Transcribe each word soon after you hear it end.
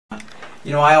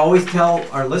You know, I always tell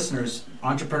our listeners,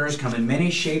 entrepreneurs come in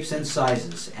many shapes and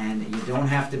sizes, and you don't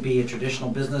have to be a traditional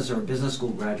business or a business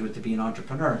school graduate to be an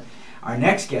entrepreneur. Our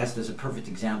next guest is a perfect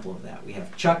example of that. We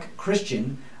have Chuck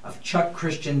Christian of Chuck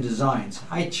Christian Designs.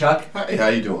 Hi, Chuck. Hi, how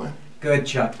you doing? Good,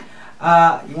 Chuck.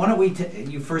 Why don't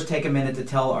you first take a minute to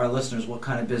tell our listeners what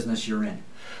kind of business you're in?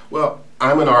 Well,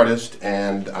 I'm an artist,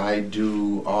 and I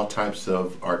do all types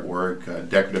of artwork,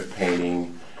 decorative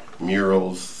painting,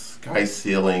 murals, sky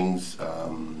ceilings,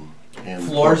 and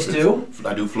Floors portraits. too?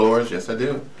 I do floors, yes I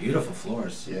do. Beautiful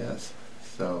floors. Yes,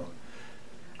 so.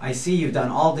 I see you've done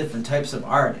all different types of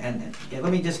art, and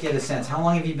let me just get a sense. How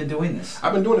long have you been doing this?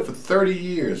 I've been doing it for 30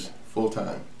 years, full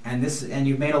time. And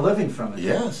you've made a living from it.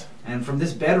 Yes. And from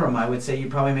this bedroom, I would say you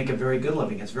probably make a very good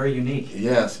living. It's very unique.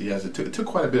 Yes, yes. It took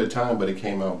quite a bit of time, but it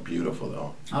came out beautiful,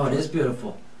 though. Oh, it is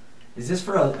beautiful. Is this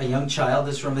for a young child?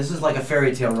 This room? This is like a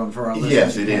fairy tale room for our listeners.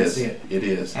 Yes, who it can't is. see it. It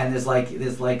is. And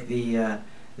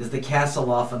there's the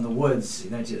castle off in the woods,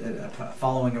 you know,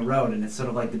 following a road, and it's sort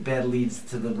of like the bed leads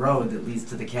to the road that leads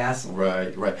to the castle.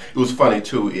 Right, right. It was funny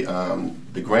too.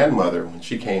 The grandmother, when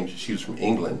she came, she was from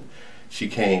England. She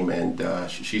came and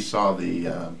she saw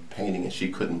the painting, and she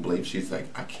couldn't believe. She's like,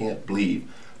 I can't believe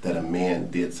that a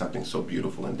man did something so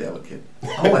beautiful and delicate.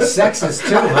 Oh, a sexist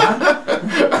too,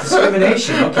 huh?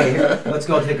 Discrimination. Okay, here, let's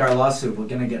go take our lawsuit. We're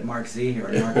going to get Mark Z here,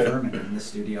 Mark Furman in the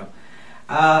studio.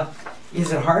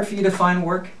 Is it hard for you to find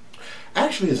work?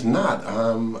 Actually, it's not.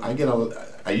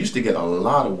 I used to get a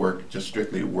lot of work just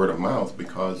strictly word of mouth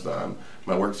because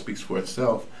my work speaks for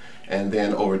itself. And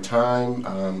then over time,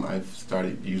 I've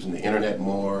started using the internet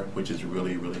more, which has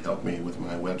really, really helped me with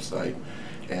my website.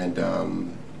 And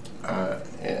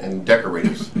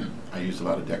decorators. I use a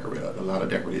lot of decorators. A lot of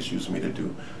decorators use me to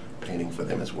do painting for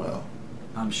them as well.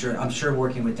 I'm sure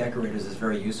working with decorators is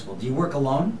very useful. Do you work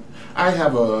alone? I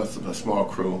have a small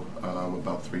crew,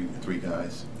 about three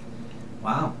guys.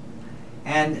 Wow.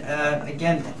 And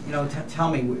again, you know, tell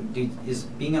me, is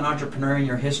being an entrepreneur in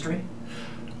your history?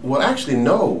 Well, actually,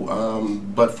 no.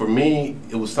 But for me,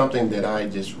 it was something that I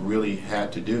just really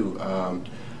had to do.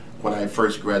 When I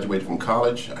first graduated from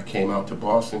college, I came out to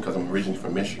Boston because I'm originally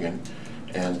from Michigan.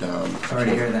 And sorry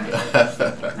to hear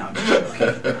that. No, I'm just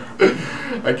joking.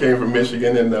 I came from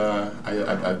Michigan, and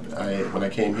when I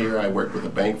came here, I worked with a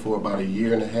bank for about a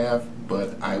year and a half,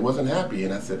 but I wasn't happy,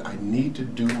 and I said, I need to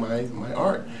do my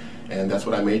art. And that's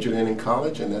what I majored in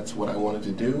college, and that's what I wanted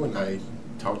to do, and I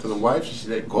talked to the wife, she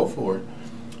said, go for it.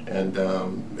 And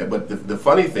but the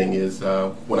funny thing is,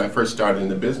 when I first started in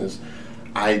the business,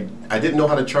 I didn't know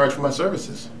how to charge for my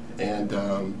services. And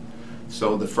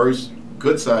so the first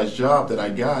good-sized job that I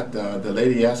got, the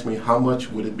lady asked me how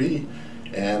much would it be,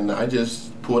 and I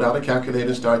just pulled out a calculator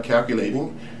and started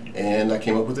calculating, and I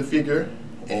came up with a figure,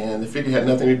 and the figure had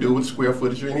nothing to do with square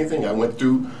footage or anything. I went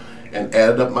through and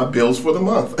added up my bills for the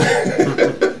month.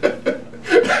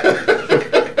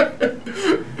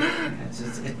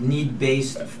 It's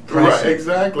need-based pricing. Right,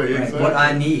 exactly, right. exactly. What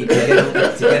I need to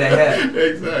get ahead.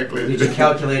 Exactly. Did you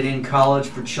calculate in college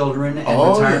for children and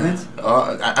retirement?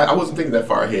 I wasn't thinking that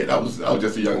far ahead. I was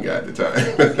just a young guy at the time.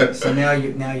 Okay, so now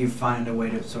you find a way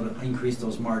to sort of increase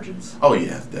those margins. Oh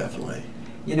yes, definitely.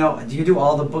 You know, do you do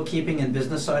all the bookkeeping and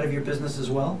business side of your business as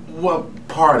well? Well,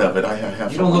 part of it. I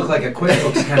have. You don't look like a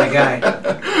QuickBooks kind of guy.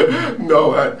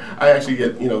 No, I actually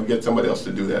get somebody else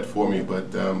to do that for me.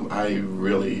 But I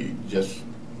really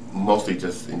mostly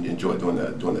just enjoy doing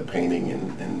the painting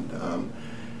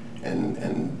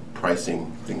and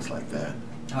pricing, things like that.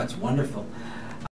 Oh, it's wonderful.